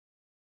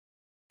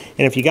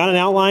And if you got an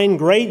outline,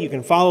 great. You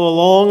can follow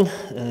along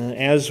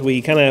as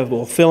we kind of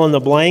will fill in the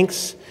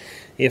blanks.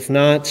 If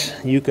not,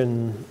 you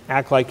can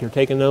act like you're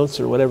taking notes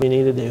or whatever you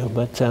need to do.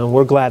 But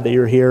we're glad that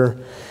you're here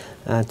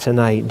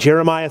tonight.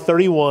 Jeremiah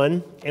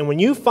 31. And when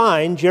you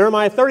find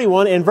Jeremiah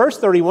 31 and verse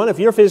 31, if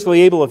you're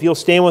physically able, if you'll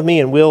stand with me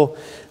and we'll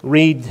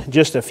read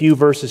just a few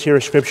verses here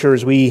of Scripture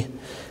as we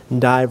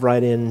dive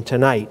right in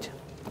tonight.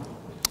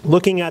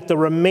 Looking at the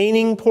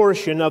remaining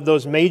portion of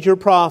those major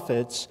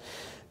prophets,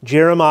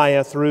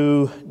 Jeremiah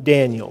through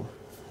Daniel.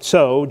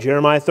 So,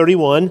 Jeremiah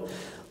 31,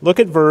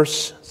 look at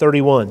verse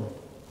 31.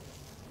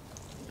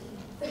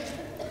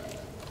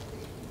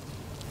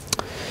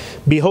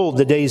 Behold,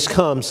 the days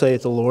come,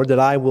 saith the Lord, that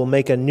I will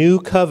make a new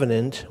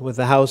covenant with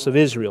the house of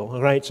Israel.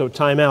 All right, so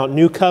time out.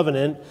 New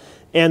covenant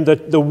and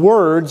the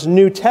words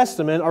New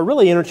Testament are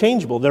really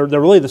interchangeable. They're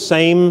really the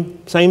same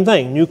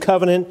thing. New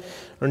covenant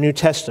or New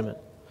Testament.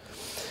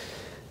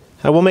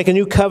 I will make a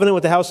new covenant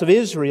with the house of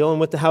Israel and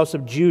with the house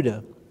of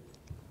Judah,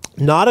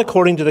 not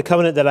according to the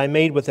covenant that I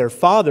made with their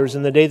fathers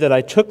in the day that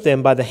I took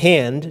them by the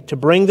hand to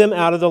bring them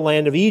out of the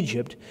land of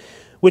Egypt,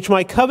 which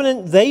my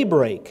covenant they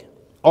break,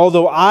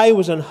 although I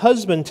was an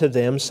husband to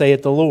them,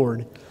 saith the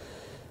Lord.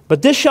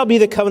 But this shall be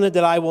the covenant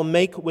that I will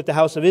make with the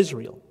house of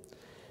Israel.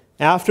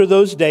 After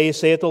those days,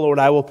 saith the Lord,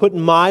 I will put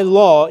my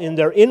law in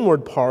their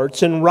inward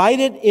parts and write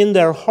it in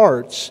their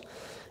hearts,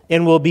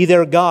 and will be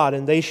their God,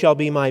 and they shall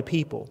be my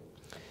people.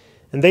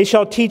 And they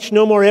shall teach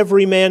no more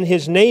every man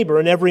his neighbor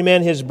and every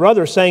man his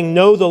brother, saying,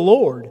 Know the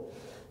Lord.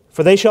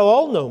 For they shall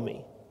all know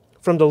me,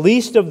 from the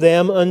least of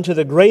them unto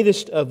the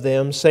greatest of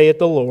them, saith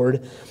the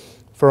Lord.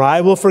 For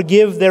I will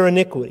forgive their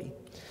iniquity,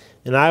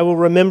 and I will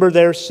remember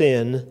their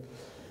sin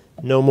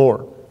no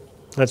more.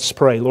 Let's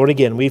pray. Lord,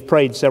 again, we've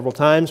prayed several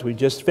times. We've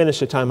just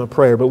finished a time of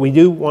prayer, but we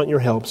do want your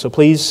help. So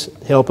please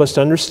help us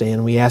to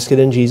understand. We ask it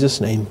in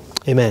Jesus' name.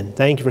 Amen.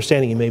 Thank you for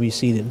standing. You may be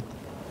seated.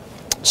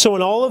 So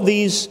in all of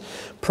these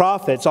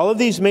prophets, all of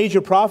these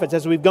major prophets,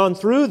 as we've gone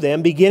through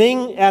them,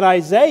 beginning at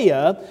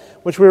Isaiah,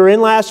 which we were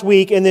in last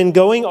week, and then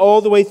going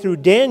all the way through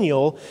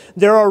Daniel,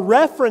 there are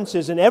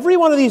references in every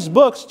one of these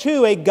books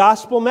to a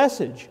gospel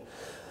message.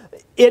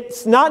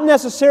 It's not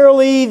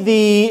necessarily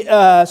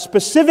the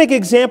specific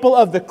example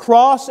of the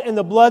cross and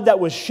the blood that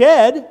was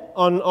shed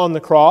on the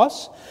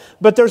cross,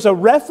 but there's a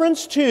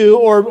reference to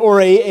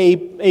or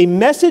a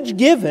message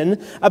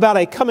given about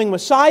a coming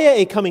Messiah,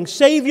 a coming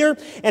Savior,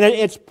 and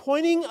it's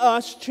pointing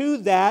us to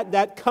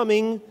that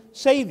coming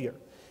Savior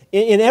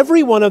in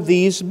every one of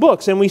these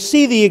books. And we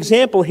see the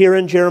example here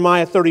in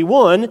Jeremiah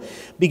 31,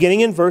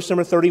 beginning in verse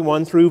number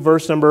 31 through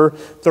verse number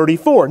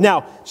 34.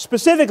 Now,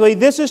 specifically,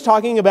 this is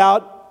talking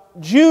about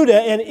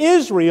Judah and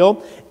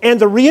Israel and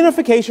the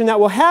reunification that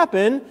will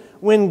happen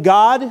when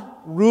God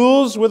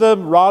rules with a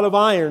rod of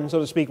iron, so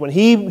to speak, when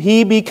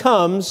He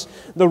becomes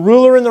the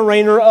ruler and the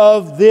reigner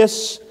of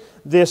this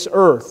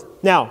earth.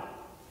 Now,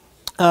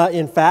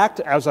 in fact,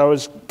 as I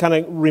was kind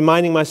of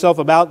reminding myself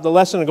about the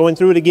lesson and going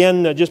through it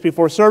again just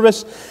before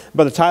service,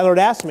 Brother Tyler had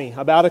asked me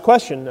about a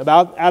question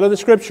out of the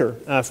Scripture,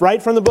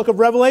 right from the book of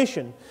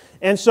Revelation.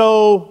 And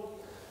so,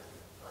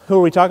 who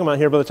are we talking about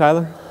here, Brother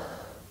Tyler?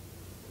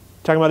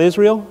 Talking about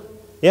Israel?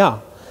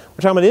 Yeah.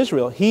 We're talking about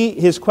Israel.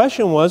 His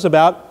question was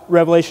about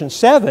Revelation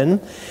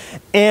 7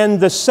 and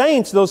the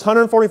saints, those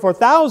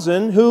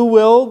 144,000 who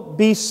will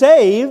be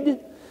saved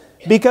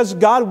because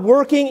God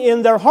working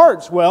in their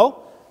hearts.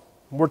 Well,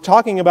 we're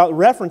talking about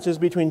references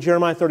between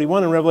Jeremiah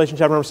 31 and Revelation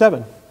chapter number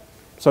 7.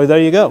 So there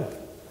you go.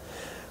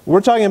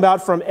 We're talking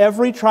about from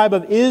every tribe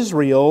of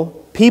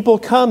Israel, people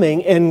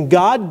coming and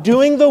God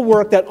doing the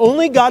work that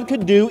only God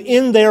could do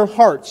in their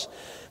hearts.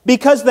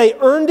 Because they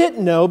earned it?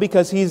 No,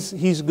 because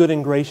He's good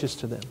and gracious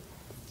to them.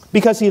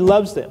 Because He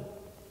loves them.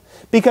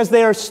 Because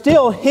they are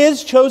still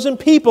His chosen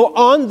people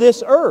on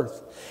this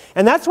earth.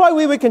 And that's why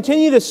we would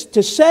continue to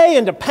say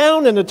and to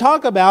pound and to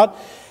talk about,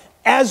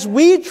 as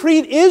we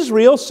treat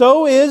Israel,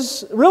 so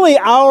is really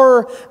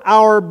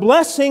our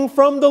blessing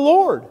from the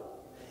Lord.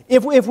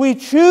 If we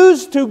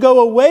choose to go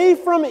away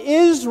from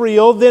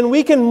Israel, then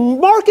we can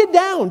mark it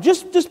down.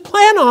 Just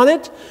plan on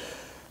it.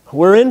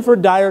 We're in for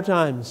dire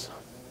times.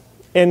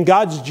 And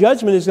God's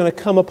judgment is going to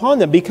come upon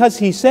them because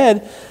He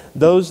said,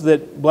 those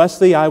that bless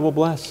thee, I will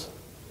bless.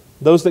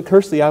 Those that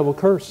curse thee, I will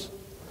curse.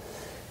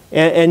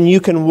 And you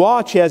can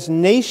watch as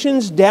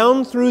nations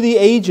down through the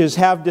ages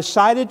have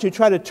decided to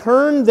try to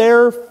turn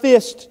their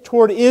fist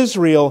toward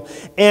Israel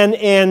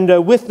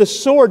and with the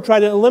sword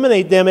try to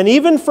eliminate them. And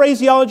even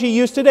phraseology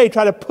used today,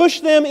 try to push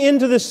them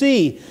into the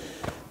sea.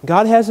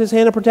 God has His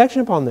hand of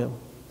protection upon them.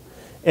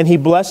 And He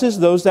blesses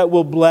those that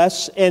will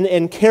bless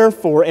and care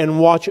for and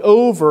watch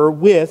over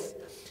with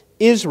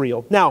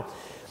Israel. Now,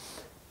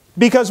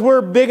 because we're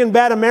big and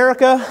bad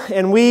America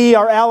and we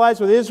are allies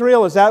with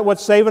Israel, is that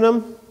what's saving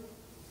them?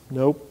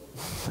 Nope.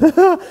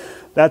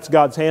 That's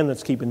God's hand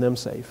that's keeping them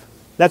safe.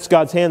 That's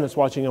God's hand that's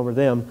watching over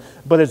them.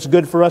 But it's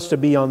good for us to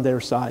be on their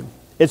side.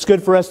 It's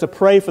good for us to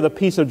pray for the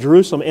peace of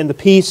Jerusalem and the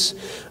peace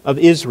of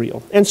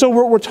Israel. And so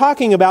we're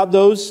talking about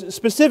those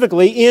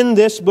specifically in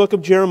this book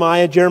of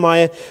Jeremiah,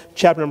 Jeremiah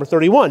chapter number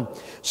 31.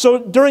 So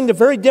during the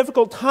very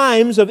difficult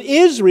times of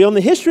Israel, in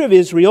the history of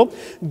Israel,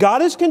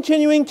 God is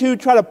continuing to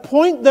try to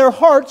point their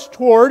hearts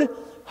toward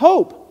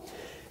hope.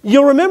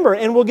 You'll remember,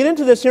 and we'll get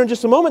into this here in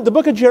just a moment, the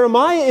book of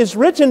Jeremiah is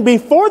written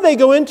before they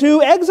go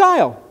into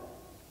exile.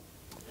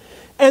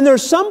 And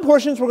there's some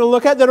portions we're going to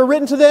look at that are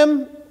written to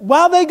them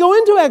while they go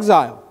into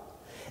exile.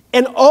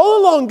 And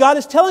all along, God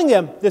is telling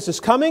them, this is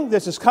coming,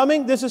 this is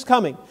coming, this is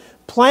coming.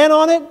 Plan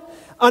on it.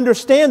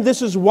 Understand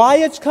this is why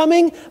it's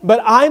coming,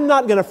 but I'm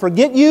not going to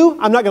forget you.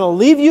 I'm not going to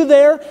leave you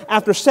there.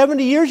 After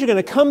 70 years, you're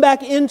going to come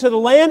back into the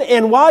land.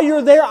 And while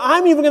you're there,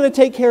 I'm even going to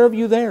take care of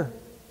you there.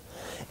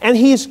 And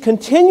He's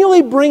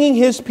continually bringing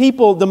His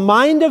people, the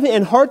mind of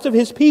and hearts of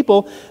His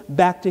people,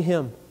 back to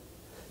Him.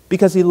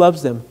 Because He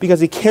loves them, because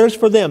He cares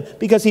for them,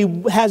 because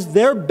He has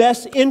their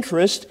best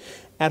interest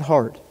at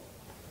heart.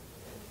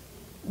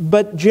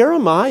 But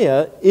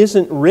Jeremiah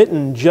isn't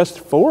written just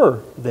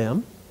for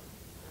them.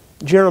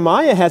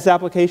 Jeremiah has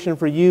application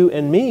for you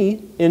and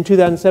me in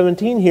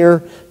 2017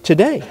 here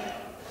today.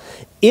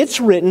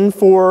 It's written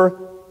for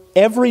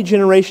every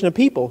generation of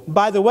people.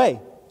 By the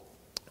way,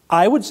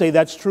 I would say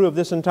that's true of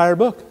this entire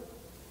book.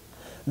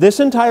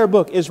 This entire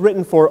book is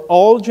written for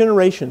all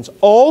generations,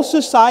 all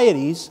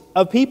societies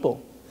of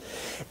people.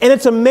 And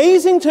it's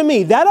amazing to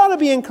me. That ought to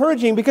be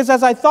encouraging, because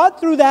as I thought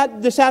through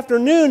that this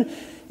afternoon,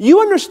 you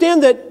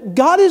understand that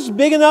God is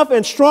big enough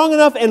and strong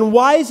enough and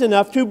wise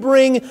enough to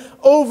bring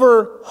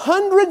over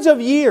hundreds of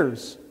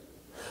years,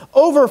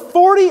 over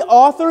 40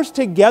 authors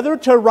together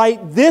to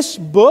write this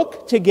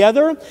book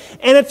together.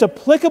 And it's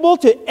applicable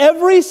to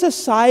every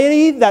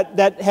society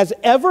that has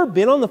ever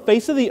been on the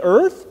face of the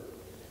earth.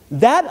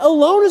 That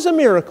alone is a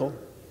miracle.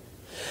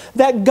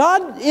 That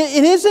God,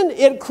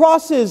 it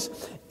crosses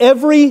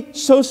every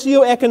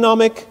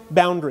socioeconomic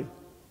boundary.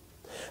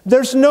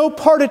 There's no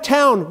part of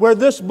town where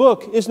this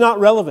book is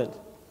not relevant.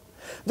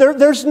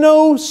 There's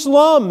no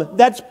slum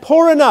that's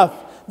poor enough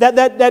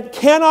that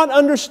cannot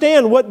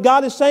understand what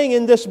God is saying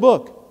in this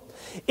book.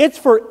 It's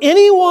for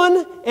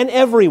anyone and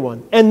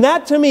everyone. And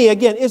that, to me,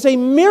 again, is a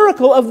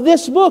miracle of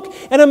this book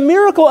and a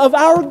miracle of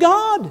our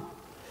God.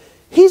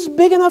 He's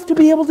big enough to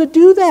be able to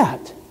do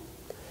that.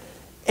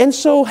 And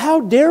so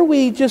how dare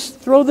we just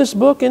throw this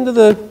book into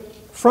the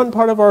front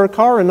part of our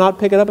car and not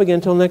pick it up again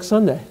until next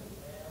Sunday?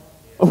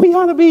 We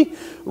ought to be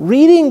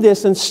reading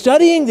this and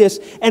studying this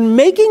and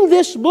making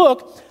this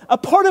book a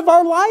part of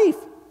our life.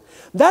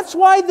 That's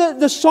why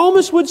the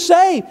psalmist would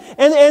say,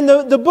 and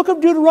the book of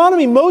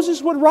Deuteronomy,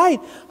 Moses would write,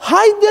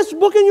 hide this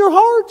book in your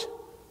heart,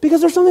 because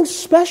there's something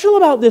special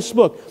about this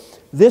book.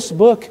 This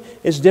book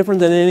is different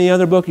than any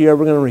other book you're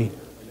ever going to read.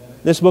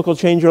 This book will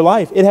change your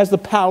life. It has the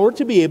power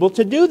to be able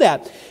to do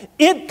that.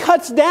 It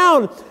cuts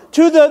down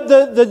to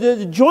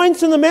the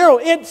joints and the marrow.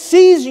 It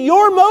sees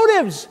your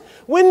motives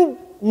when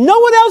no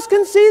one else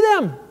can see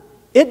them.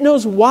 It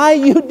knows why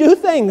you do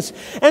things.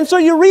 And so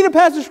you read a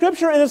passage of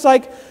Scripture and it's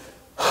like,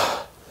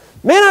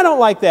 man, I don't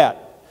like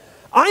that.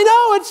 I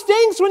know, it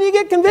stinks when you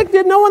get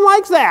convicted. No one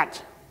likes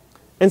that.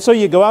 And so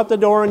you go out the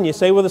door and you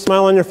say with a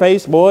smile on your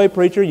face, boy,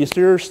 preacher, you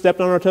sure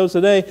stepped on our toes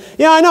today.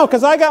 Yeah, I know,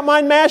 because I got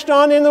mine mashed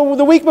on in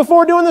the week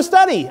before doing the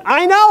study.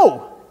 I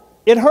know.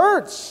 It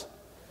hurts.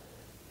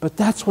 But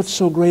that's what's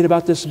so great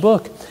about this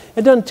book.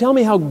 It doesn't tell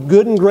me how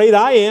good and great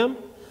I am,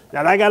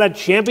 that I got a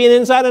champion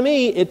inside of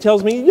me. It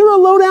tells me you're a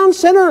low-down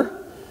sinner.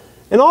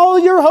 And all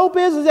your hope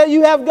is that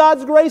you have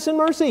God's grace and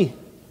mercy.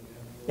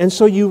 And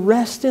so you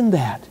rest in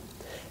that.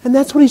 And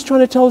that's what He's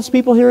trying to tell His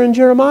people here in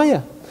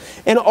Jeremiah.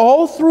 And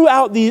all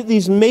throughout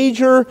these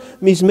major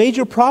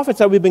prophets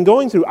that we've been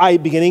going through,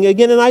 beginning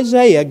again in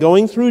Isaiah,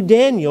 going through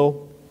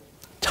Daniel,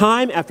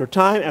 time after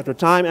time after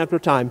time after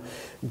time,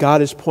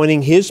 God is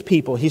pointing His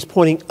people, He's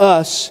pointing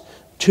us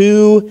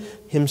to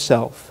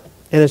Himself.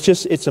 And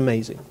it's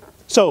amazing.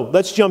 So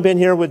let's jump in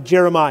here with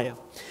Jeremiah.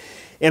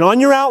 And on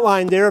your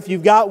outline there, if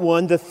you've got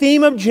one, the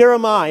theme of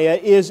Jeremiah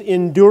is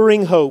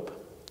enduring hope.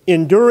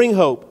 Enduring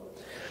hope.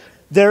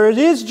 There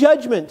is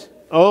judgment.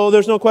 Oh,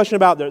 there's no question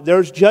about that.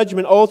 There's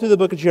judgment all through the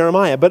book of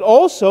Jeremiah. But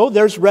also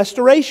there's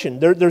restoration.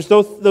 There's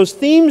those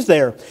themes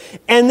there.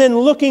 And then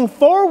looking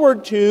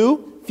forward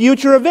to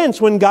future events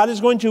when God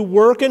is going to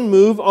work and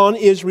move on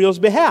Israel's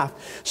behalf.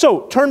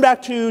 So turn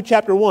back to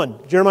chapter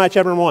 1, Jeremiah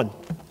chapter 1.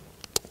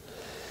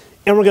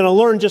 And we're going to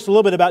learn just a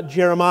little bit about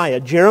Jeremiah.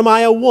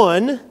 Jeremiah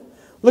 1,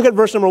 look at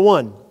verse number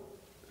 1.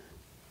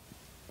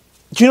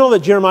 Do you know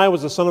that Jeremiah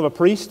was the son of a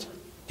priest?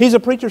 He's a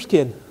preacher's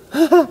kid.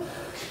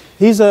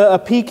 He's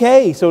a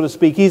PK, so to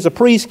speak. He's a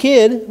priest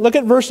kid. Look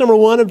at verse number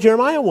 1 of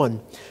Jeremiah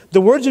 1.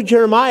 The words of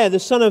Jeremiah, the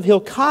son of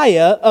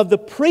Hilkiah, of the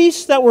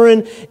priests that were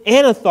in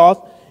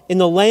Anathoth in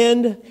the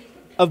land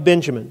of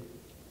Benjamin.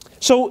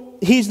 So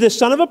he's the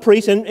son of a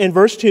priest, in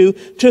verse 2,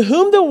 to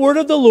whom the word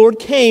of the Lord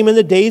came in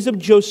the days of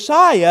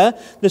Josiah,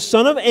 the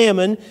son of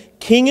Ammon,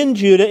 king in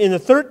Judah, in the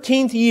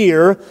 13th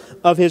year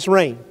of his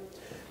reign.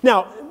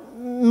 Now,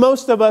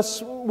 most of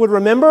us, would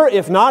remember.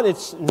 If not,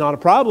 it's not a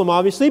problem,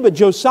 obviously. But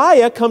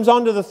Josiah comes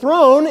onto the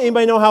throne.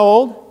 Anybody know how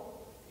old?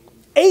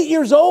 8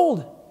 years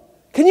old.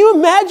 Can you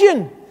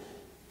imagine?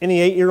 Any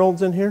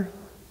 8-year-olds in here?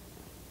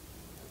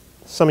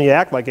 Some of you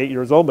act like 8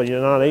 years old, but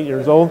you're not 8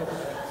 years old.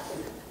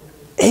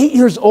 8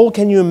 years old,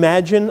 can you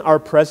imagine our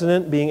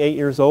president being 8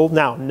 years old?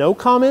 Now, no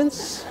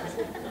comments.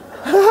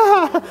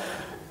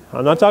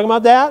 I'm not talking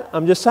about that.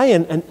 I'm just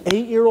saying, an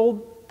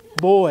 8-year-old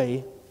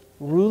boy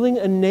ruling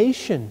a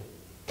nation.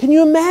 Can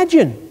you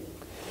imagine?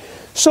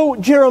 So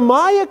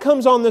Jeremiah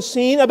comes on the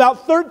scene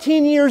about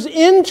 13 years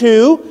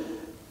into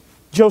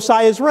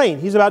Josiah's reign.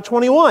 He's about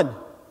 21.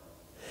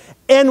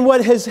 And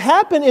what has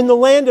happened in the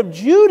land of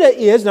Judah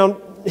is, now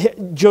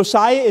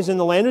Josiah is in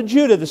the land of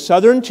Judah, the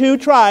southern two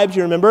tribes,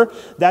 you remember?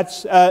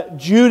 That's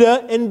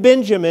Judah and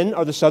Benjamin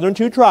are the southern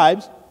two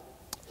tribes.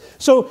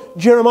 So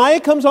Jeremiah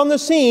comes on the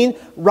scene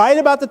right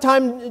about the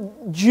time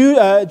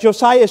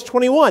Josiah is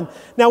 21.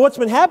 Now what's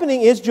been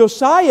happening is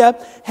Josiah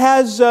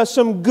has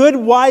some good,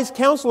 wise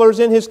counselors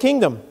in his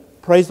kingdom.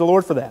 Praise the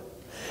Lord for that.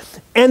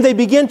 And they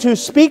begin to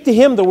speak to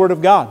him the Word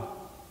of God.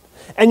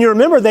 And you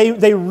remember,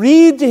 they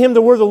read to him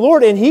the Word of the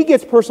Lord, and he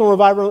gets personal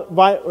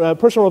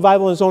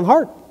revival in his own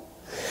heart.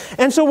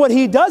 And so what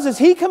he does is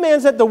he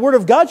commands that the Word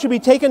of God should be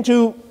taken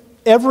to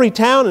every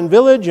town and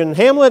village and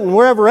hamlet and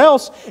wherever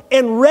else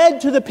and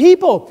read to the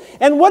people.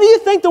 And what do you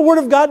think the Word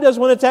of God does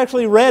when it's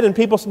actually read and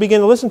people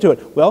begin to listen to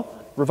it? Well,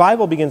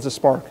 revival begins to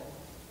spark.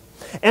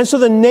 And so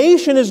the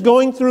nation is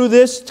going through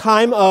this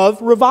time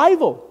of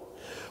revival.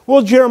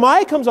 Well,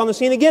 Jeremiah comes on the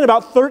scene again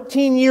about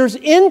 13 years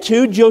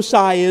into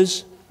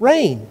Josiah's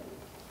reign.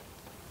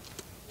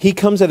 He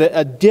comes at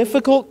a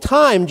difficult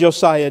time,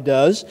 Josiah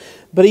does,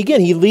 but again,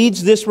 he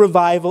leads this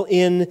revival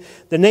in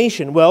the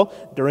nation. Well,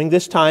 during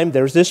this time,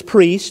 there's this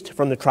priest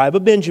from the tribe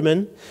of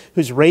Benjamin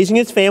who's raising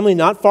his family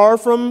not far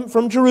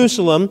from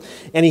Jerusalem,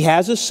 and he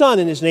has a son,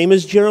 and his name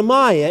is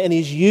Jeremiah, and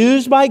he's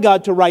used by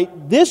God to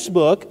write this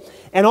book,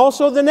 and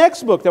also the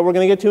next book that we're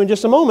going to get to in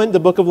just a moment, the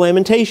book of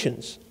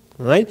Lamentations.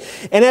 All right?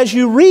 And as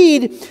you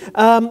read,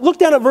 look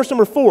down at verse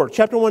number 4,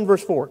 chapter 1,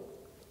 verse 4.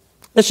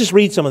 Let's just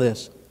read some of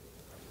this.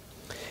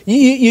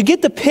 You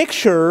get the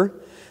picture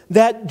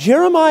that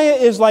Jeremiah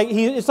is like,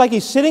 it's like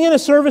he's sitting in a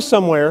service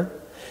somewhere,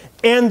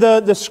 and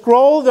the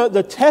scroll,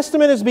 the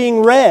testament is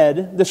being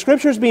read, the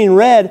scripture is being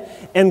read,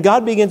 and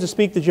God begins to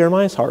speak to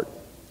Jeremiah's heart.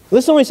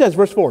 Listen to what he says,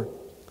 verse 4.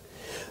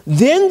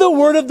 Then the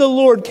word of the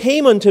Lord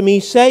came unto me,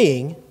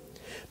 saying,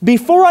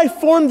 before I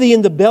formed thee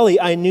in the belly,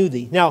 I knew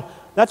thee. Now,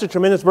 that's a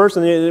tremendous verse,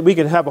 and we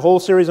could have a whole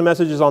series of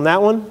messages on that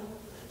one,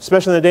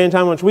 especially in the day and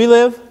time in which we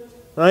live,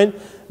 right?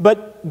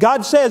 But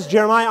God says,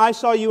 Jeremiah, I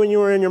saw you when you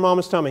were in your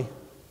mama's tummy.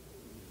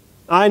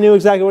 I knew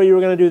exactly what you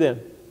were going to do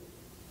then.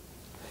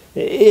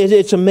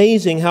 It's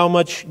amazing how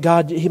much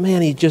God,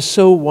 man, He's just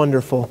so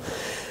wonderful.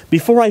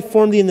 Before I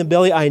formed thee in the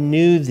belly, I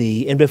knew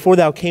thee. And before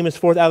thou camest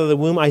forth out of the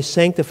womb, I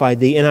sanctified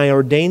thee, and I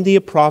ordained thee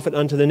a prophet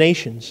unto the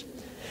nations.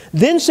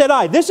 Then said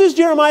I, this is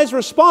Jeremiah's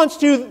response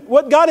to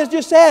what God has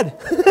just said.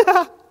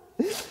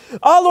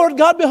 Ah, Lord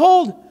God,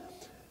 behold,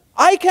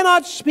 I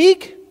cannot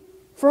speak,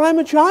 for I'm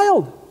a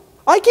child.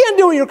 I can't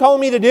do what you're calling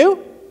me to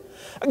do.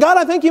 God,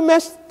 I think you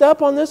messed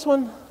up on this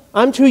one.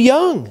 I'm too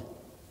young.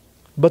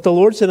 But the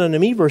Lord said unto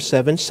me, verse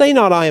 7, say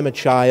not I am a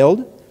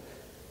child,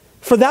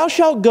 for thou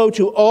shalt go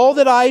to all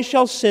that I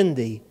shall send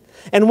thee,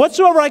 and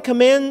whatsoever I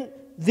command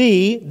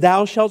thee,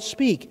 thou shalt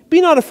speak. Be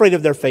not afraid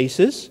of their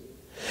faces,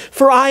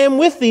 for I am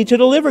with thee to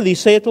deliver thee,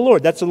 saith the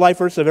Lord. That's the life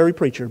verse of every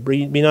preacher.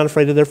 Be not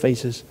afraid of their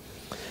faces.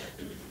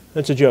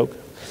 That's a joke.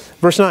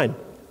 Verse 9.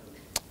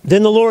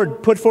 Then the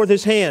Lord put forth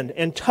His hand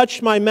and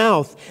touched my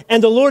mouth.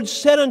 And the Lord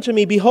said unto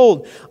me,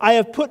 behold, I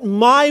have put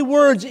my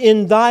words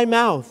in thy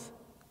mouth.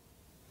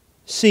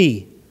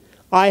 See,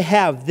 I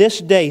have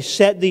this day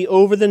set thee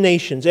over the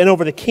nations and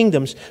over the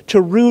kingdoms to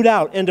root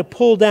out and to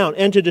pull down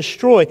and to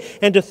destroy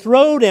and to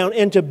throw down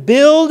and to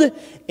build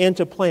and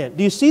to plant.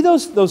 Do you see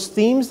those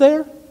themes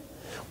there?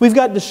 We've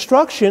got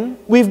destruction.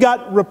 We've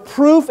got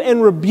reproof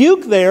and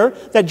rebuke there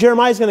that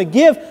Jeremiah is going to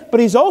give.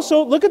 But he's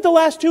also, look at the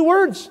last two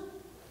words,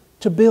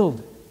 to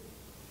build.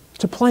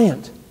 To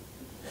plant.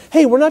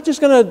 Hey, we're not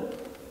just going to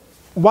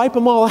wipe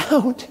them all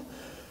out.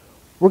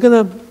 We're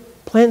going to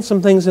plant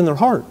some things in their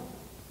heart.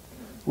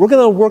 We're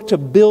going to work to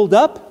build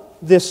up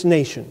this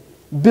nation.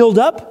 Build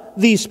up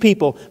these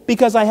people.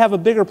 Because I have a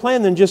bigger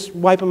plan than just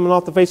wiping them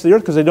off the face of the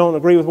earth because they don't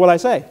agree with what I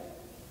say.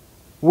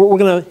 We're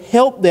going to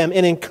help them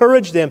and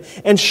encourage them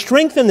and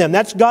strengthen them.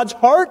 That's God's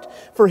heart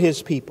for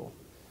His people.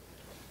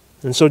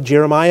 And so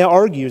Jeremiah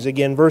argues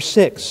again, verse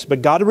 6.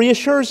 But God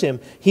reassures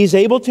him. He's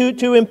able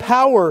to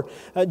empower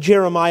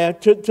Jeremiah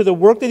to the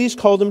work that He's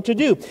called him to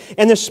do.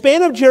 And the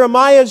span of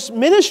Jeremiah's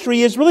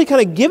ministry is really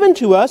kind of given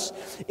to us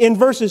in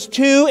verses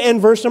 2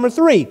 and verse number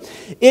 3.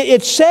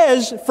 It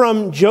says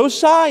from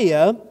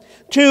Josiah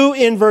to,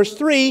 in verse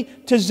 3,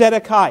 to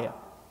Zedekiah.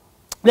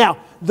 Now,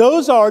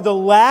 those are the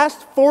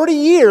last 40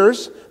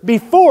 years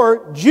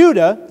before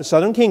Judah, the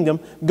southern kingdom,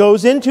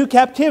 goes into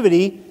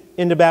captivity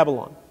into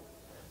Babylon.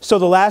 So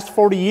the last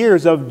 40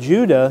 years of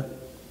Judah,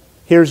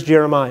 here's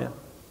Jeremiah.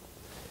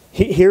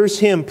 Here's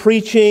him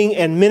preaching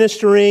and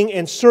ministering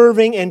and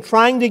serving and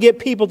trying to get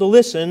people to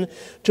listen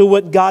to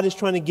what God is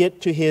trying to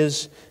get to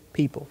His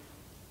people.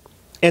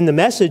 And the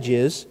message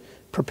is,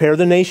 prepare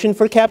the nation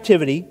for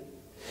captivity.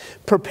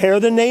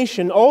 Prepare the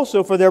nation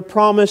also for their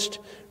promised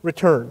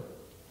return.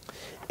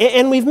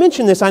 And we've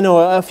mentioned this, I know,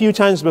 a few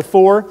times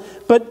before,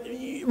 but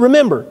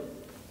remember,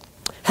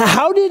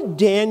 how did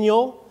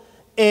Daniel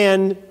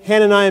and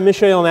Hananiah,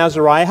 Mishael, and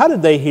Azariah, how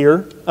did they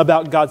hear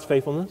about God's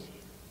faithfulness?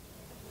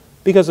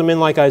 Because of men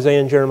like Isaiah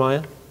and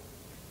Jeremiah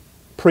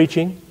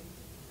preaching,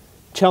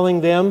 telling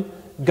them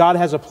God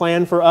has a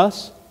plan for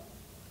us.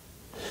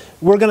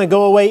 We're going to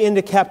go away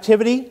into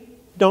captivity.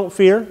 Don't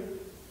fear.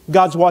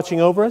 God's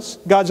watching over us.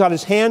 God's got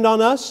His hand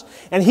on us.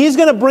 And He's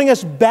going to bring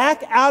us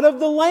back out of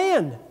the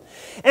land.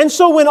 And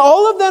so when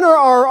all of them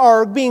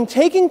are being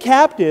taken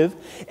captive,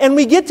 and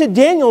we get to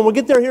Daniel, and we'll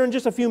get there here in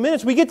just a few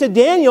minutes, we get to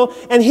Daniel,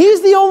 and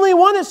he's the only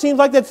one, it seems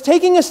like, that's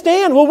taking a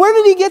stand. Well, where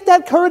did he get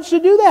that courage to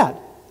do that?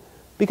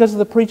 Because of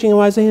the preaching of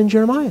Isaiah and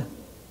Jeremiah.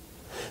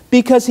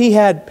 Because he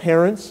had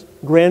parents,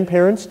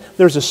 grandparents.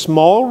 There's a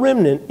small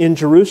remnant in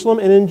Jerusalem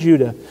and in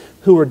Judah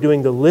who are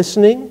doing the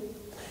listening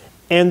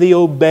and the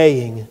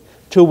obeying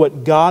to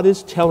what God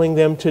is telling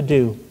them to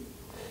do.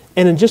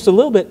 And in just a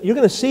little bit, you're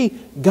going to see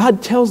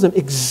God tells them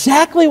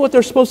exactly what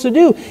they're supposed to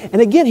do. And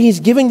again,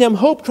 He's giving them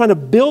hope, trying to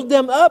build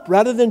them up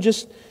rather than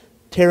just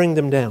tearing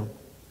them down.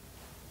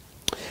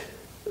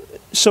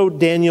 So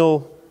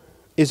Daniel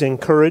is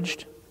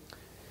encouraged.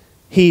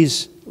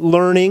 He's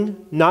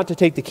learning not to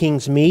take the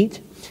king's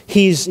meat.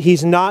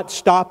 He's not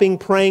stopping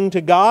praying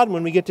to God.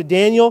 When we get to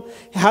Daniel,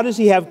 how does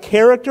he have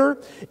character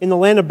in the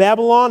land of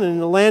Babylon and in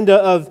the land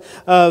of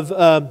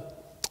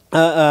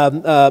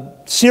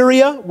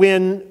Syria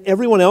when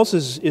everyone else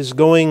is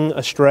going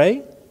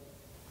astray?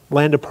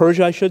 Land of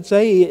Persia, I should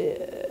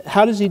say.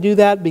 How does he do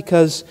that?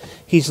 Because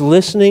he's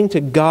listening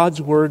to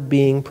God's word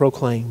being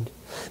proclaimed.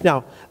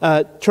 Now,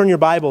 turn your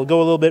Bible, go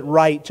a little bit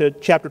right to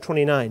chapter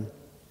 29.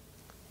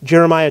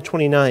 Jeremiah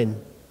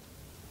 29.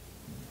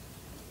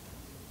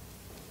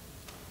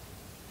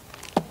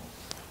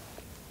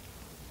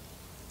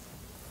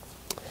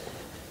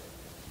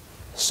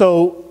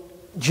 So,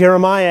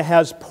 Jeremiah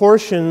has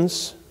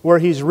portions where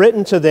he's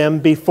written to them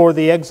before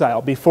the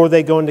exile, before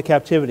they go into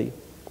captivity.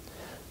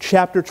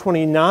 Chapter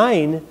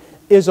 29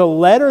 is a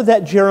letter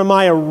that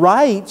Jeremiah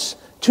writes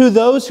to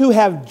those who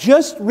have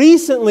just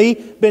recently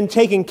been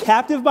taken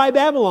captive by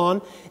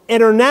Babylon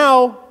and are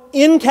now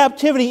in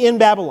captivity in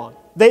Babylon.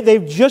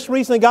 They've just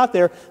recently got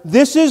there.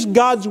 This is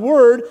God's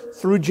word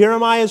through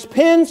Jeremiah's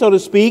pen, so to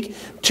speak,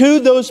 to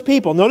those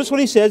people. Notice what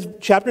he says,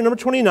 chapter number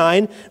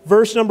 29,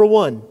 verse number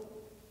 1.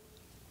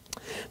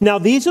 Now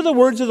these are the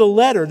words of the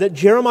letter that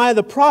Jeremiah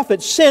the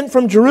prophet sent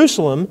from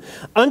Jerusalem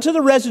unto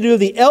the residue of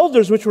the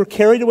elders which were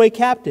carried away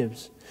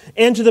captives,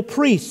 and to the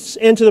priests,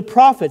 and to the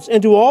prophets,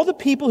 and to all the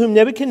people whom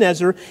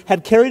Nebuchadnezzar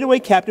had carried away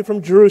captive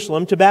from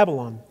Jerusalem to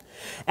Babylon.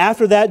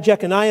 After that,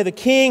 Jeconiah the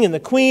king, and the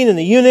queen, and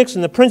the eunuchs,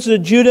 and the princes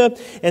of Judah,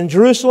 and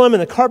Jerusalem,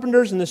 and the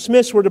carpenters, and the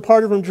smiths were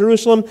departed from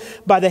Jerusalem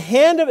by the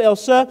hand of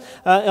Elasah,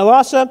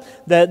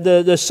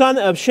 the son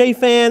of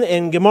Shaphan,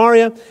 and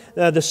Gemariah,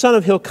 the son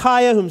of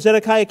Hilkiah, whom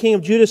Zedekiah king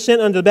of Judah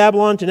sent unto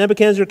Babylon to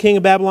Nebuchadnezzar king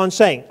of Babylon,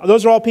 saying,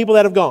 those are all people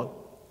that have gone.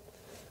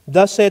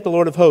 Thus saith the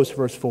Lord of hosts,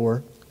 verse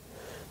 4,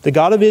 the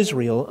God of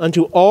Israel,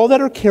 unto all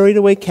that are carried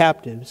away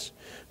captives,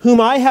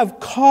 whom I have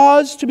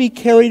caused to be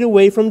carried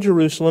away from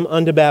Jerusalem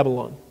unto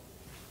Babylon.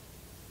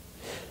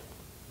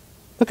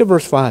 Look at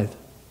verse 5.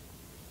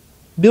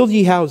 Build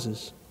ye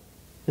houses,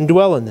 and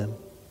dwell in them,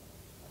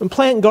 and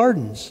plant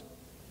gardens,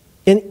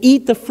 and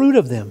eat the fruit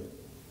of them.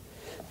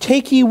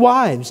 Take ye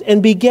wives,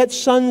 and beget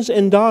sons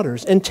and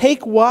daughters, and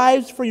take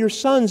wives for your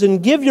sons,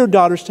 and give your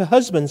daughters to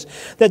husbands,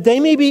 that they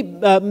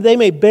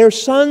may bear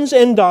sons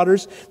and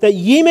daughters, that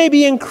ye may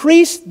be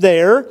increased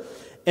there,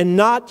 and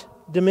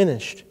not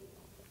diminished.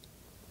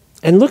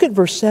 And look at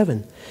verse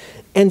 7.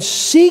 And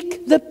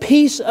seek the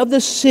peace of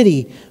the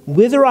city,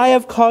 whither I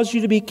have caused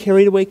you to be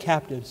carried away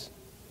captives.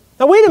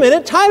 Now wait a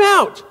minute, time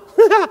out.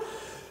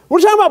 We're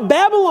talking about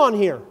Babylon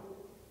here.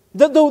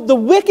 The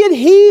wicked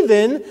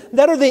heathen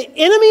that are the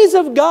enemies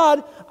of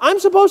God. I'm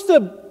supposed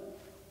to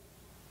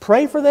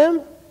pray for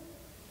them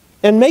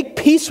and make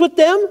peace with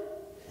them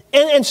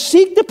and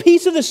seek the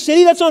peace of the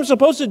city. That's what I'm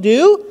supposed to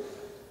do?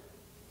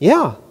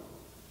 Yeah.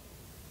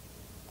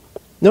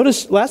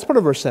 Notice last part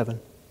of verse 7.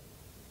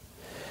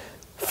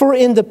 For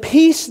in the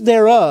peace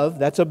thereof,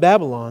 that's of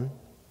Babylon,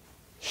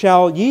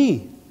 shall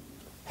ye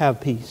have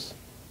peace.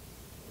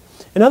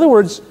 In other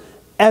words,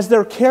 as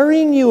they're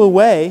carrying you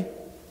away,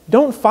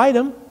 don't fight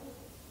them.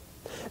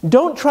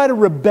 Don't try to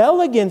rebel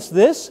against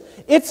this.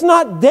 It's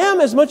not them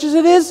as much as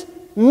it is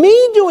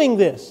me doing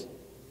this.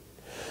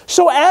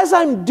 So as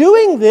I'm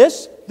doing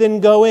this, then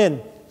go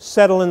in,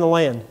 settle in the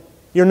land.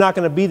 You're not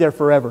going to be there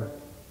forever.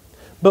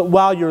 But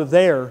while you're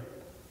there,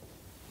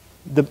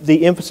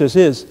 the emphasis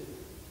is,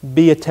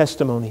 be a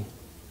testimony.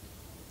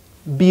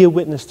 Be a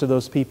witness to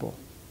those people.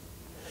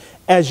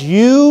 As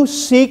you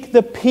seek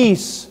the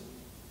peace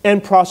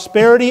and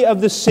prosperity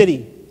of the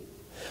city,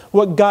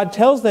 What God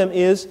tells them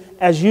is,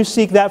 as you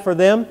seek that for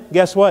them,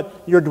 guess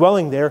what? You're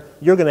dwelling there.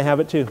 You're going to have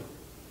it too.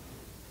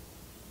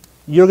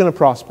 You're going to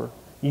prosper.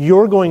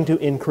 You're going to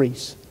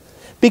increase.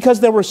 Because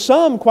there were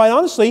some, quite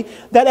honestly,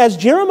 that as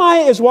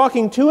Jeremiah is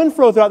walking to and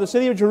fro throughout the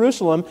city of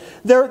Jerusalem,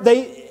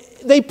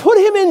 they put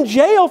him in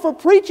jail for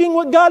preaching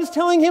what God is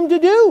telling him to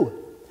do.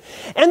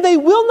 And they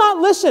will not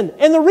listen.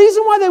 And the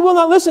reason why they will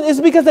not listen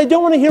is because they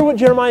don't want to hear what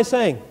Jeremiah is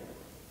saying.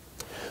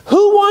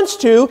 Who wants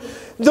to?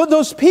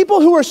 Those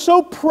people who are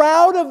so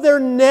proud of their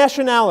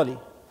nationality,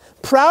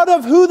 proud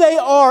of who they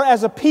are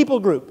as a people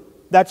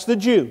group, that's the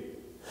Jew.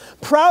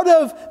 Proud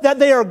of that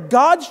they are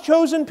God's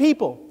chosen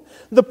people.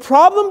 The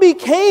problem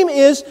became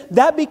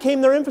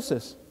their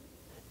emphasis,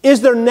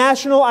 is their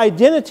national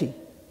identity.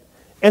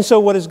 And so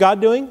what is God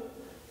doing?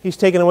 He's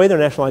taken away their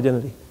national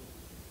identity.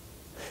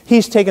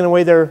 He's taken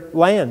away their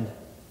land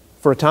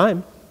for a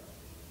time.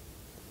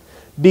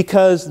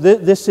 Because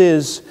this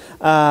is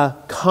a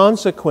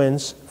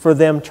consequence for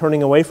them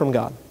turning away from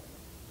God.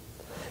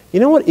 You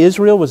know what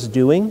Israel was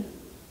doing?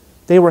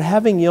 They were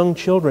having young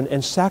children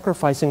and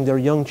sacrificing their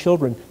young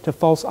children to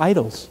false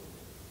idols.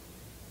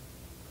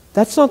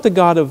 That's not the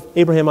God of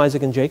Abraham,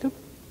 Isaac, and Jacob.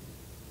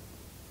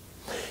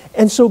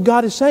 And so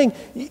God is saying,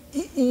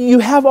 you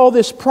have all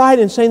this pride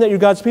in saying that you're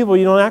God's people,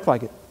 you don't act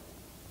like it.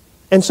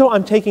 And so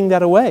I'm taking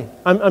that away.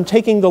 I'm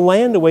taking the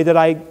land away that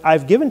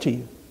I've given to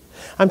you.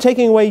 I'm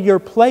taking away your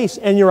place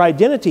and your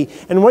identity.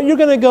 And what you're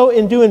going to go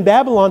and do in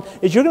Babylon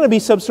is you're going to be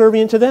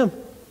subservient to them.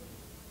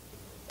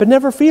 But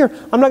never fear,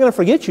 I'm not going to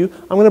forget you.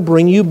 I'm going to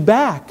bring you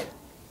back.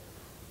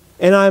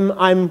 And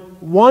I'm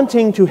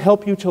wanting to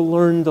help you to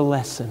learn the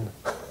lesson.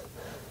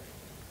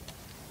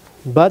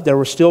 But there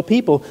were still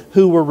people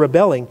who were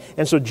rebelling.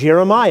 And so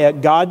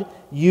God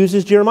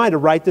uses Jeremiah to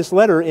write this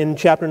letter in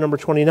chapter number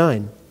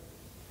 29.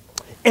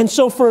 And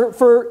so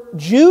for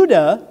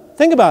Judah,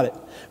 think about it.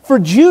 For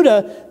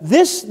Judah,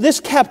 this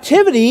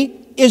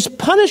captivity is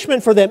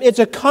punishment for them. It's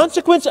a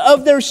consequence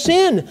of their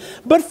sin.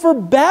 But for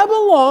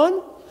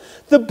Babylon,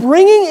 the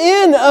bringing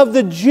in of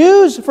the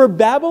Jews for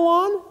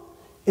Babylon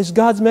is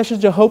God's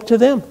message of hope to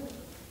them.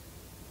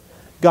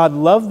 God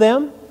loved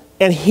them,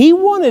 and He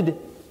wanted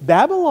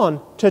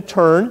Babylon to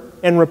turn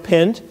and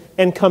repent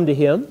and come to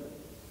Him.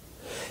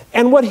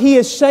 And what He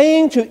is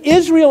saying to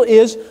Israel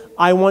is,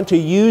 I want to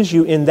use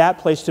you in that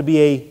place to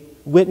be a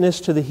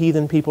witness to the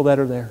heathen people that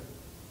are there.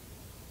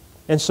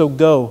 And so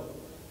go,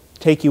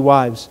 take you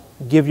wives,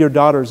 give your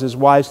daughters as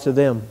wives to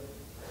them.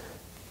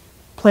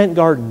 Plant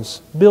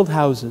gardens, build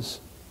houses.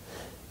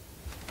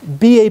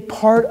 Be a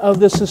part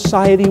of the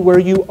society where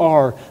you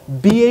are.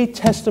 Be a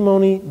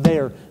testimony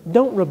there.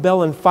 Don't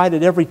rebel and fight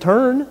at every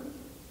turn.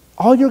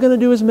 All you're going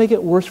to do is make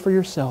it worse for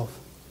yourself.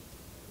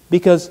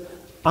 Because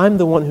I'm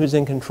the one who's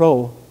in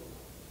control.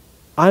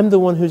 I'm the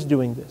one who's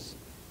doing this.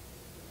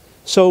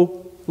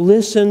 So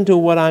listen to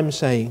what I'm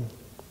saying.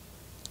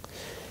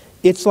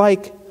 It's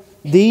like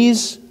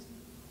these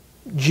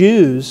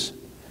Jews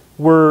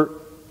were,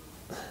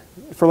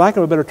 for lack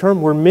of a better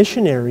term, were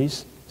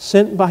missionaries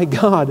sent by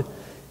God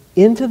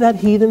into that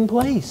heathen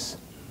place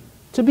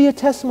to be a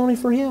testimony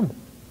for Him.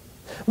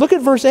 Look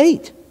at verse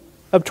 8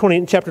 of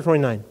chapter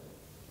 29.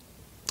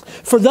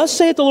 For thus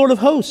saith the Lord of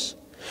hosts,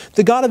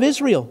 the God of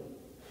Israel,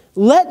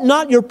 let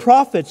not your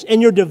prophets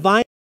and your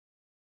diviners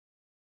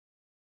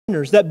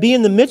that be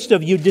in the midst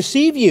of you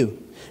deceive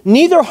you,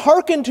 neither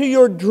hearken to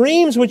your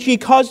dreams which ye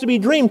cause to be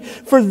dreamed,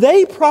 for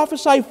they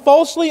prophesy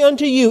falsely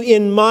unto you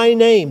in my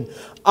name.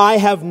 I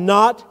have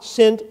not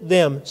sent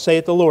them,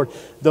 saith the Lord.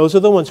 Those are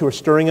the ones who are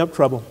stirring up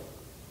trouble.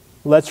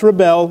 Let's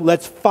rebel,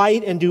 let's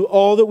fight and do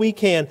all that we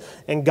can.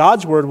 And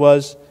God's word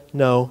was,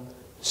 no,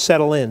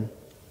 settle in.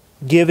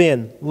 Give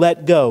in,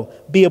 let go.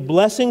 Be a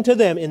blessing to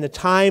them in the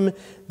time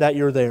that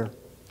you're there.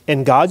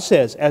 And God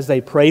says, as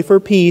they pray for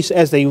peace,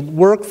 as they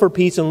work for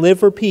peace and live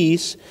for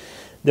peace,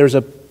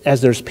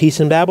 as there's peace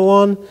in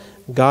Babylon,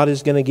 God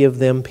is going to give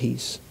them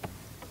peace.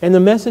 And the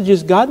message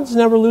is, God's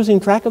never losing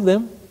track of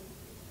them.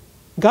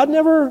 God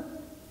never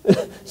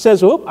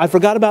says, oh, I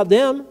forgot about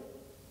them.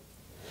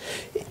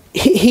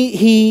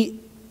 He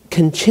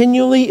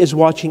continually is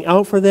watching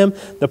out for them.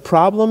 The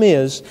problem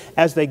is,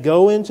 as they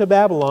go into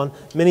Babylon,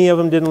 many of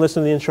them didn't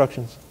listen to the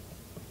instructions.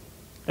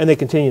 And they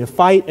continue to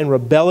fight and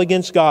rebel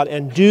against God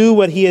and do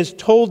what He has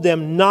told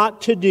them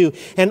not to do.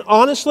 And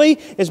honestly,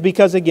 it's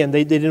because, again,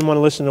 they didn't want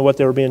to listen to what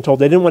they were being told.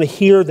 They didn't want to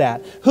hear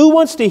that. Who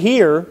wants to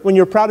hear, when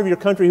you're proud of your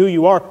country, who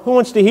you are, who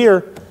wants to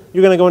hear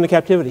you're going to go into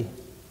captivity?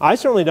 I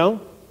certainly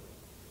don't.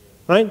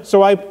 Right?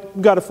 So I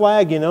got a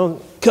flag,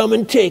 come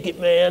and take it,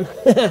 man.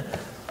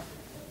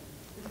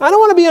 I don't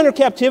want to be under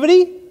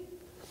captivity.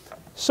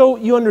 So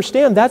you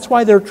understand, that's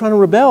why they're trying to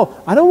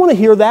rebel. I don't want to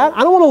hear that.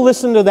 I don't want to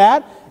listen to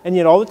that. And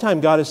yet all the time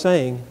God is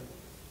saying,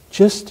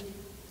 just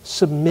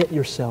submit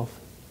yourself.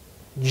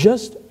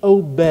 Just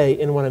obey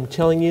in what I'm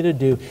telling you to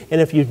do.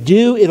 And if you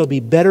do, it'll be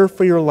better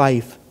for your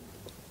life.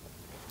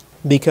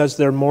 Because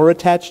they're more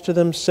attached to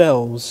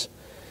themselves.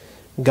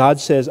 God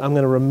says, I'm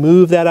going to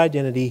remove that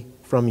identity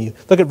from you.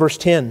 Look at verse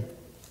 10.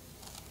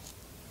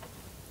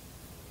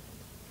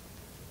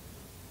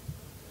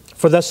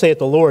 For thus saith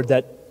the Lord,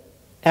 that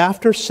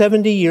after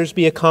 70 years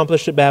be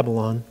accomplished at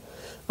Babylon,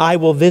 I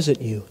will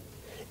visit you.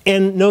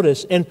 And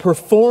notice, and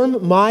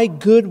perform my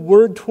good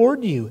word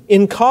toward you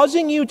in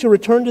causing you to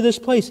return to this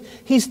place.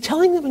 He's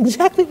telling them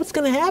exactly what's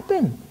going to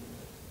happen.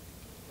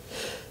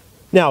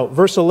 Now,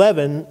 verse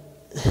 11.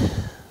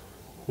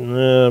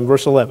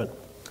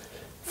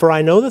 For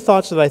I know the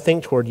thoughts that I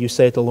think toward you,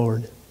 saith the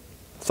Lord.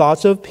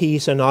 Thoughts of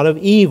peace and not of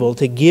evil,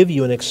 to give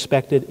you an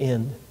expected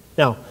end.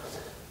 Now,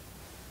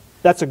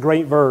 that's a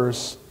great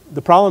verse.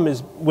 The problem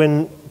is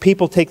when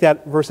people take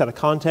that verse out of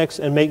context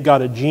and make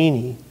God a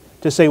genie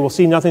to say, well,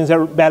 see, nothing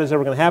bad is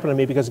ever going to happen to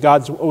me because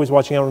God's always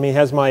watching out for me,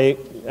 has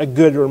a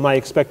good or my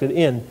expected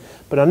end.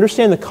 But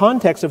understand the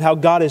context of how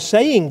God is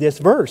saying this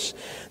verse.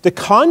 The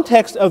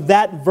context of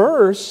that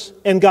verse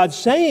and God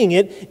saying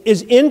it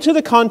is into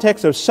the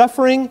context of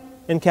suffering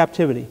and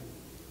captivity.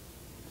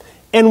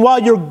 And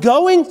while you're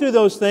going through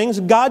those things,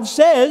 God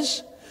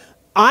says,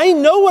 I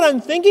know what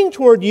I'm thinking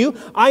toward you.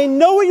 I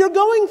know what you're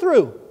going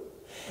through.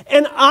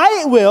 And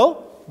I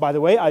will, by the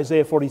way,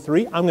 Isaiah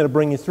 43, I'm going to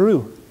bring you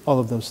through all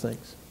of those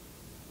things.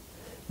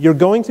 You're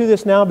going through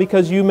this now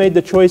because you made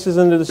the choices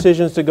and the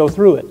decisions to go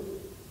through it.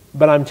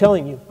 But I'm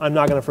telling you, I'm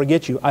not going to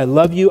forget you. I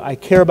love you. I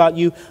care about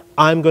you.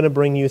 I'm going to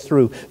bring you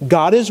through.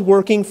 God is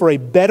working for a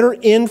better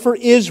end for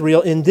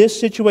Israel in this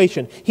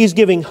situation. He's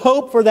giving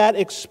hope for that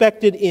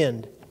expected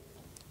end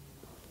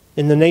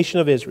in the nation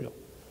of Israel.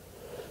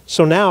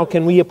 So now,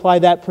 can we apply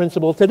that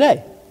principle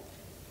today?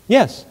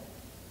 Yes.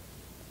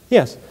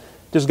 Yes.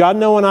 Does God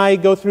know when I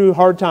go through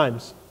hard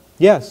times?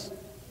 Yes.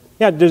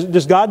 Yeah,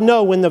 does God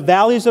know when the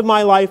valleys of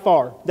my life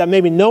are that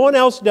maybe no one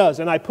else does?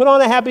 And I put on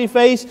a happy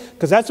face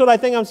because that's what I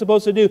think I'm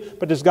supposed to do.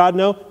 But does God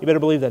know? You better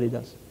believe that He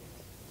does.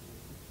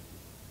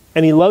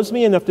 And He loves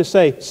me enough to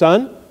say,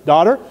 son,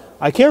 daughter,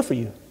 I care for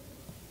you.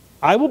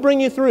 I will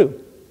bring you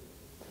through.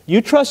 You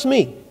trust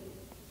me.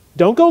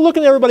 Don't go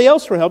looking at everybody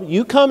else for help.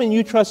 You come and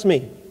you trust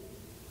me.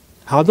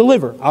 I'll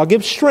deliver. I'll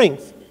give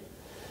strength.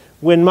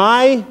 When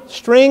my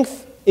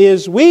strength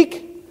is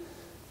weak,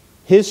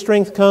 His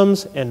strength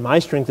comes, and my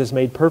strength is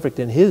made perfect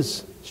in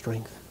His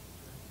strength.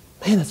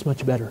 Man, that's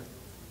much better.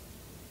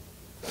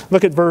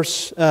 Look at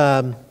verse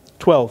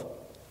 12.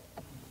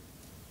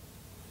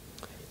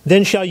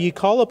 Then shall ye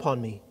call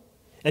upon me,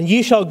 and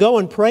ye shall go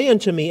and pray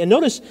unto me. And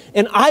notice,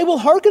 and I will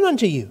hearken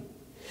unto you.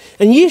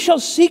 And ye shall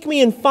seek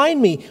me and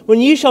find me,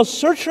 when ye shall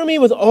search for me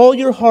with all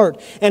your heart.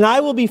 And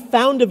I will be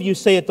found of you,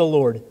 saith the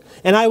Lord.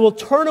 And I will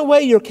turn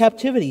away your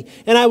captivity,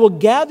 and I will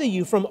gather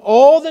you from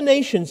all the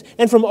nations,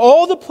 and from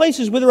all the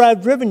places whither I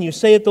have driven you,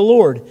 saith the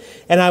Lord.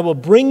 And I will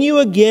bring you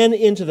again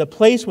into the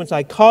place whence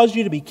I caused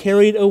you to be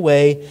carried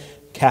away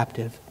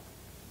captive.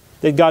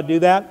 Did God do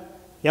that?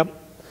 Yep.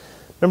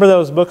 Remember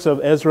those books of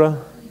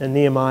Ezra and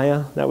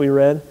Nehemiah that we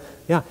read?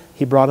 Yeah,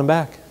 He brought them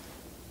back.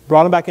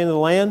 Brought them back into the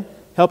land,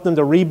 helped them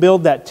to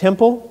rebuild that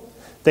temple.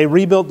 They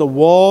rebuilt the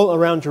wall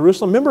around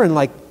Jerusalem. Remember in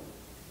like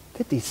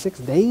 56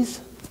 days?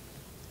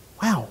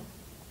 Wow.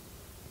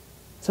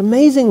 It's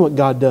amazing what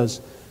God does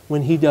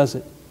when He does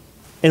it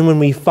and when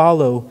we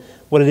follow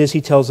what it is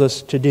He tells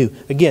us to do.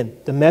 Again,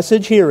 the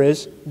message here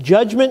is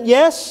judgment,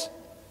 yes,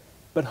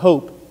 but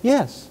hope,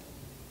 yes.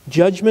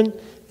 Judgment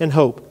and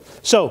hope.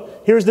 So,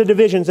 here's the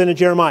divisions into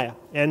Jeremiah,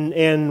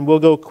 and we'll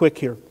go quick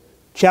here.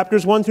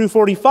 Chapters 1 through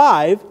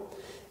 45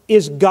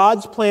 is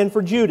God's plan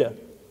for Judah.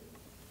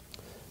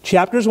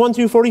 Chapters 1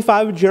 through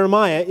 45 of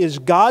Jeremiah is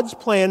God's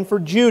plan for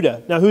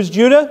Judah. Now, who's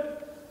Judah?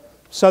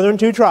 Southern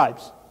two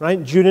tribes,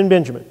 right? Judah and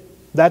Benjamin.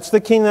 That's the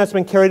king that's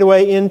been carried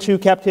away into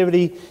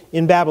captivity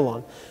in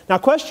Babylon. Now,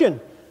 question.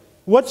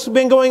 What's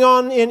been going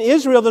on in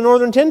Israel, the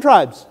northern 10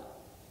 tribes?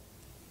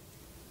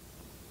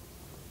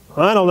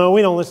 I don't know.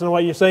 We don't listen to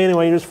what you say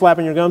anyway. You're just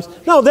flapping your gums.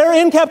 No, they're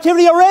in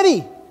captivity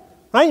already.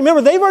 Right?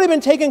 Remember, they've already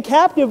been taken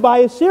captive by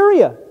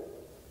Assyria.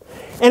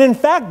 And in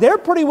fact, they're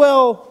pretty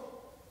well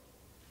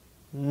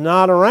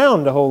not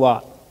around a whole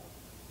lot.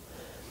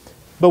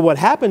 But what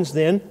happens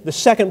then, the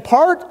second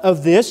part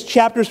of this,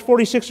 chapters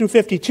 46 through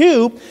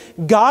 52,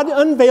 God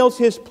unveils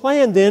His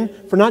plan then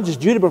for not just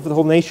Judah, but for the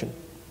whole nation.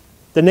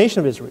 The nation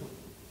of Israel.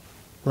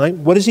 Right?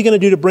 What is He going to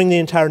do to bring the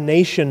entire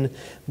nation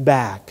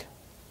back?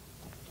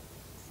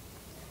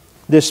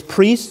 This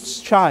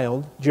priest's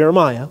child,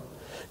 Jeremiah,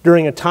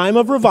 during a time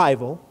of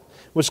revival,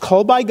 was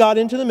called by God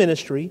into the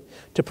ministry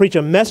to preach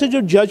a message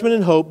of judgment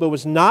and hope, but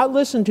was not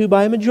listened to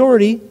by a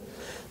majority.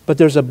 But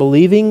there's a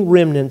believing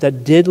remnant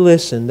that did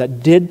listen,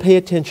 that did pay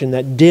attention,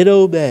 that did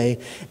obey.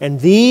 And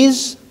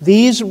this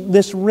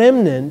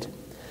remnant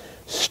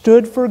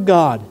stood for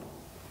God.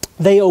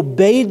 They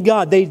obeyed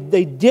God. They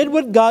did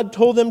what God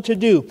told them to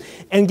do.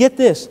 And get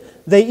this,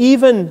 they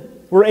even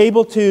were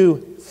able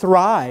to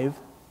thrive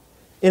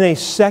in a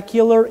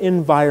secular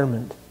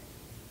environment.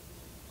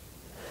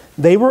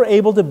 They were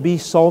able to be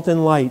salt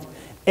and light.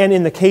 And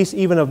in the case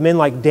even of men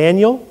like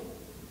Daniel,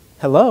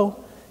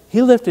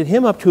 He lifted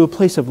him up to a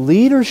place of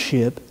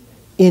leadership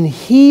in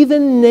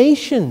heathen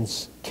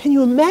nations. Can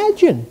you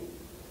imagine?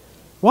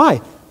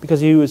 Why? Because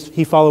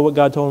he followed what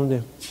God told him to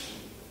do.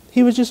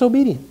 He was just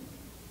obedient.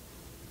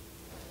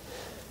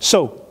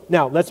 So,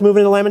 now let's move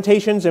into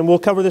Lamentations, and we'll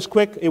cover this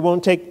quick. It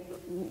won't take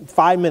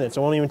 5 minutes. It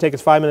won't even take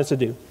us 5 minutes to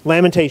do.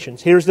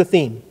 Lamentations. Here's the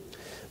theme.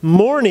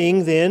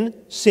 Mourning, then,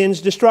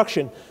 sins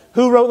destruction.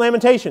 Who wrote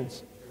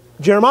Lamentations?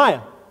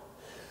 Jeremiah.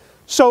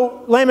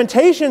 So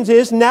Lamentations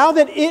is, now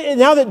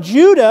that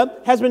Judah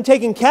has been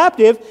taken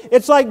captive,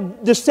 it's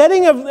like the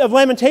setting of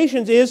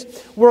Lamentations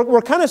is,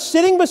 we're kind of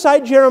sitting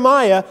beside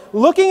Jeremiah,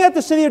 looking at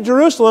the city of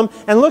Jerusalem,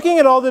 and looking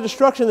at all the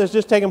destruction that's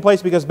just taken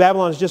place because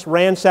Babylon has just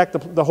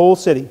ransacked the whole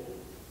city.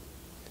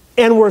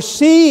 And we're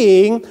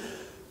seeing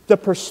the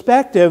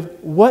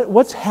perspective,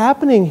 what's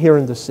happening here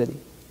in the city.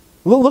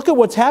 Look at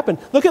what's happened.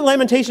 Look at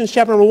Lamentations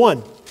chapter number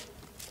 1.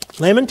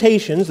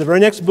 Lamentations, the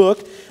very next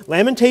book,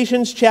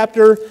 Lamentations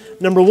chapter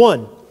number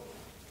 1.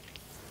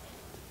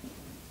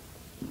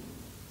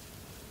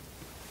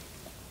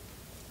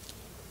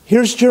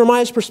 Here's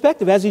Jeremiah's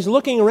perspective as he's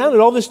looking around at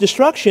all this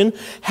destruction.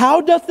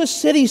 How doth the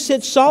city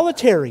sit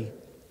solitary?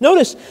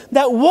 Notice,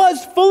 that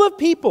was full of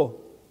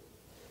people.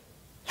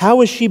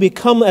 How is she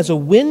become as a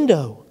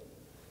window?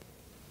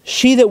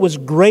 She that was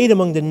great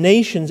among the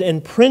nations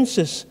and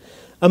princess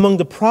among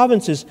the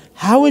provinces,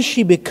 how is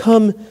she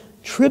become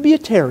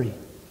tributary?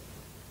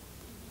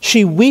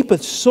 She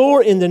weepeth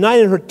sore in the night,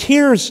 and her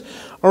tears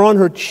are on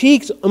her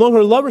cheeks. Among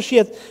her lovers she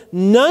hath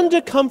none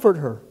to comfort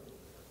her.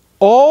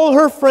 All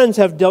her friends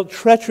have dealt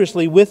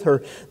treacherously with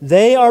her.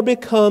 They are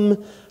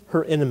become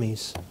her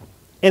enemies.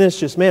 And it's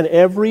just, man,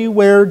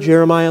 everywhere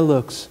Jeremiah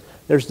looks,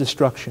 there's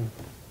destruction.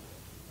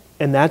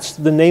 And that's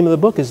the name of the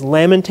book, is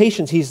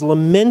Lamentations. He's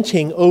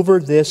lamenting over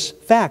this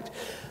fact.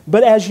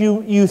 But as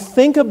you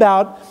think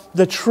about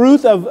the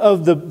truth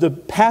of the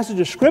passage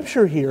of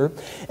Scripture here,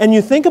 and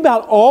you think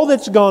about all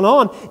that's gone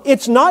on,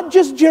 it's not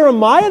just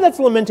Jeremiah that's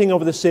lamenting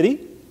over the city.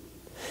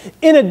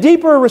 In a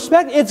deeper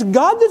respect, it's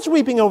God that's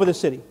weeping over the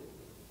city.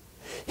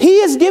 He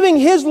is giving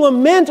His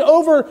lament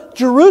over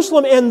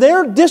Jerusalem and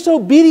their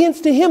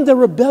disobedience to Him, their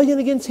rebellion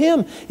against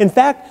Him. In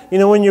fact,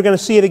 when you're going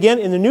to see it again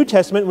in the New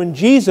Testament, when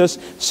Jesus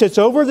sits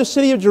over the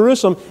city of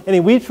Jerusalem and He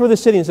weeps for the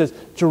city and says,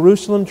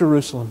 Jerusalem,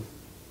 Jerusalem,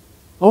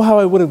 oh, how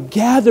I would have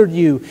gathered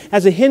you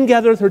as a hen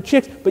gathereth her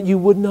chicks, but you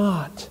would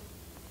not.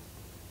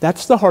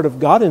 That's the heart of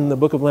God in the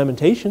book of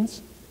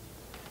Lamentations.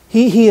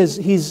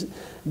 He's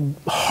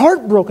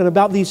heartbroken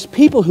about these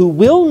people who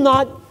will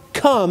not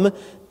come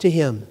to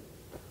Him.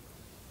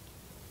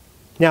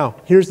 Now,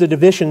 here's the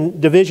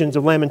divisions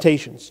of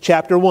Lamentations.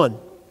 Chapter 1.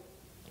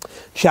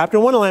 Chapter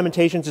 1 of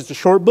Lamentations is a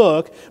short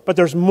book, but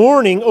there's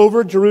mourning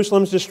over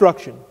Jerusalem's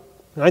destruction.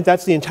 Right?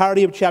 That's the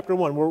entirety of chapter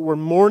 1. We're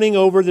mourning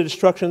over the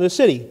destruction of the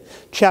city.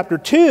 Chapter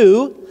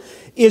 2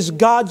 is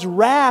God's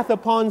wrath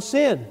upon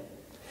sin.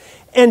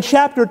 And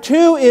chapter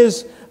 2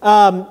 is,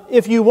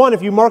 if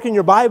you mark in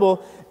your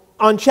Bible,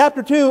 on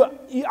chapter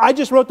 2, I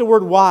just wrote the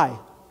word why.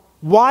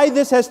 Why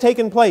this has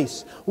taken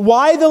place.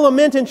 Why the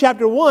lament in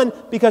chapter 1?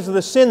 Because of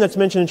the sin that's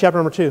mentioned in chapter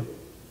number 2.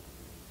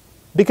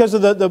 Because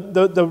of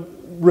the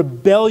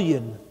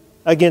rebellion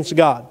against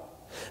God.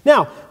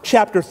 Now,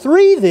 chapter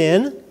 3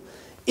 then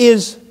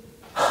is,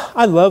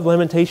 I love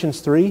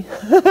Lamentations 3.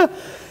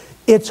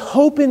 It's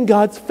hope in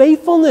God's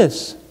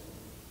faithfulness.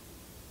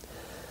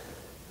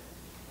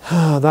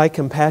 Thy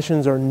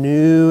compassions are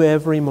new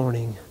every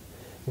morning.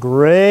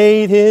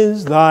 Great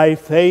is thy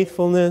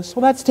faithfulness.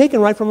 Well, that's taken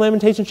right from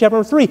Lamentations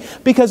chapter 3.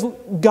 Because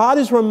God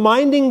is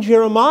reminding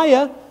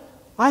Jeremiah,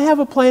 I have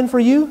a plan for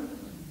you.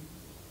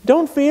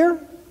 Don't fear.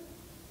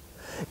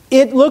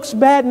 It looks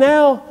bad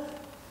now,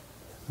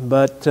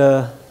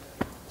 but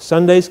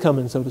Sunday's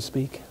coming, so to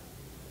speak.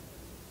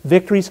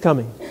 Victory's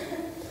coming.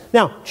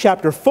 Now,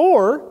 chapter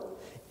 4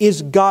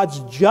 is God's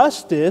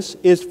justice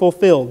is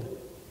fulfilled.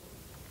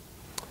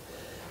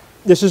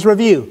 This is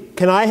review.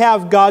 Can I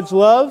have God's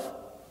love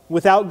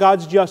without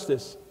God's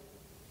justice?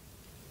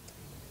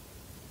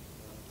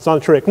 It's not a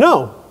trick.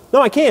 No,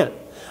 I can't.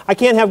 I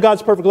can't have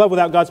God's perfect love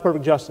without God's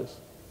perfect justice.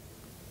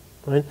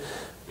 Right?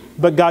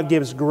 But God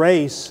gives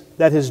grace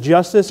that His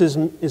justice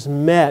is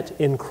met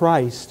in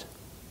Christ,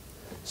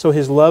 so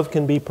His love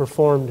can be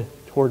performed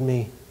toward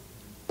me.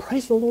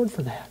 Praise the Lord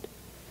for that.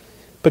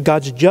 But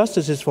God's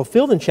justice is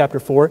fulfilled in chapter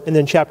 4, and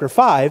then chapter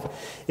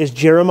 5 is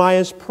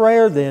Jeremiah's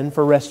prayer then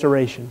for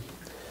restoration.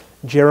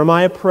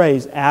 Jeremiah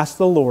prays, ask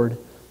the Lord,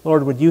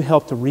 Lord, would you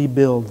help to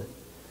rebuild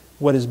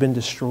what has been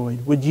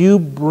destroyed? Would you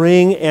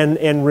bring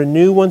and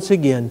renew once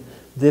again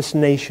this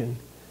nation?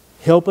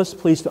 Help us,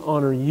 please, to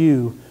honor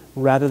you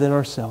rather than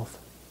ourselves.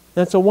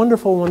 That's a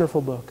wonderful,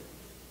 wonderful book.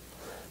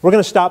 We're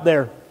going to stop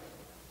there.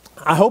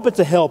 I hope it's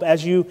a help.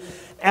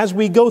 As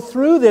we go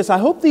through this, I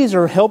hope these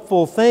are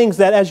helpful things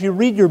that as you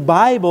read your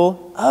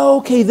Bible,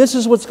 okay, this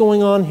is what's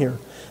going on here.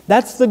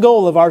 That's the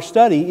goal of our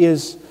study,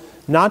 is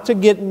not to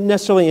get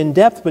necessarily in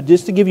depth, but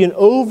just to give you an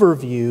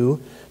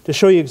overview to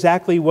show you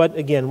exactly what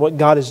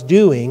God is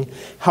doing,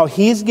 how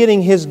He's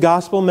getting His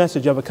gospel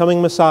message of a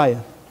coming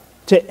Messiah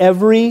to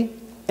every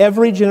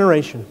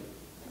generation,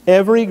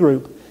 every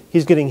group.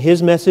 He's getting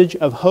His message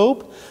of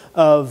hope,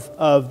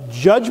 of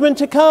judgment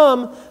to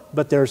come,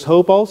 but there's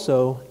hope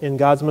also in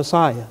God's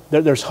Messiah.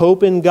 There's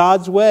hope in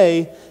God's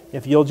way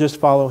if you'll just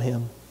follow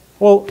Him.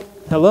 Well,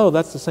 hello,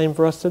 that's the same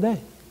for us today.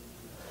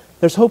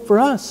 There's hope for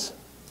us.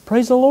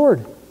 Praise the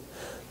Lord.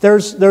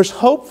 There's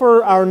hope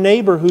for our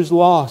neighbor who's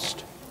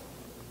lost.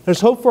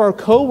 There's hope for our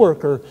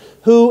coworker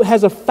who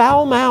has a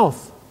foul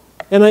mouth.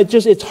 And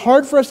it's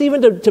hard for us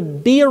even to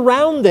be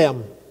around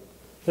them.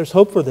 There's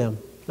hope for them.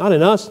 Not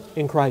in us,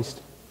 in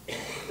Christ.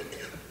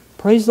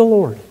 Praise the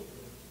Lord.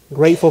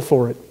 Grateful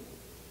for it.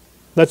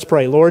 Let's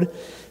pray. Lord,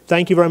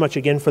 thank you very much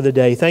again for the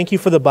day. Thank you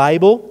for the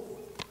Bible.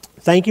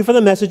 Thank you for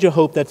the message of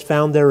hope that's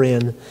found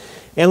therein.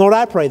 And Lord,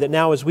 I pray that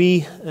now as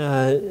we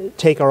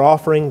take our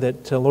offering,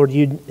 that Lord,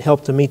 you'd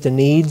help to meet the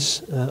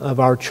needs of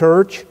our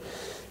church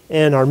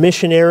and our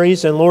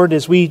missionaries. And Lord,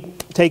 as we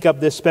take up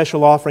this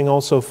special offering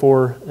also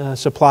for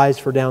supplies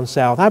for down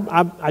south,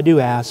 I do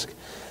ask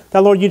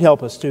that, Lord, you'd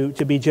help us to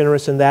be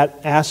generous in that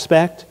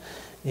aspect.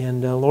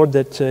 And Lord,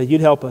 that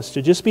you'd help us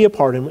to just be a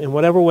part in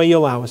whatever way you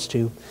allow us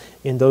to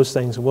in those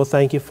things. And we'll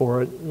thank you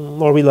for it.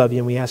 Lord, we love you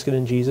and we ask it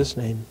in Jesus'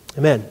 name.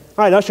 Amen.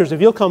 All right, ushers, if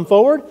you'll come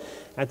forward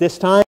at this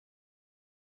time.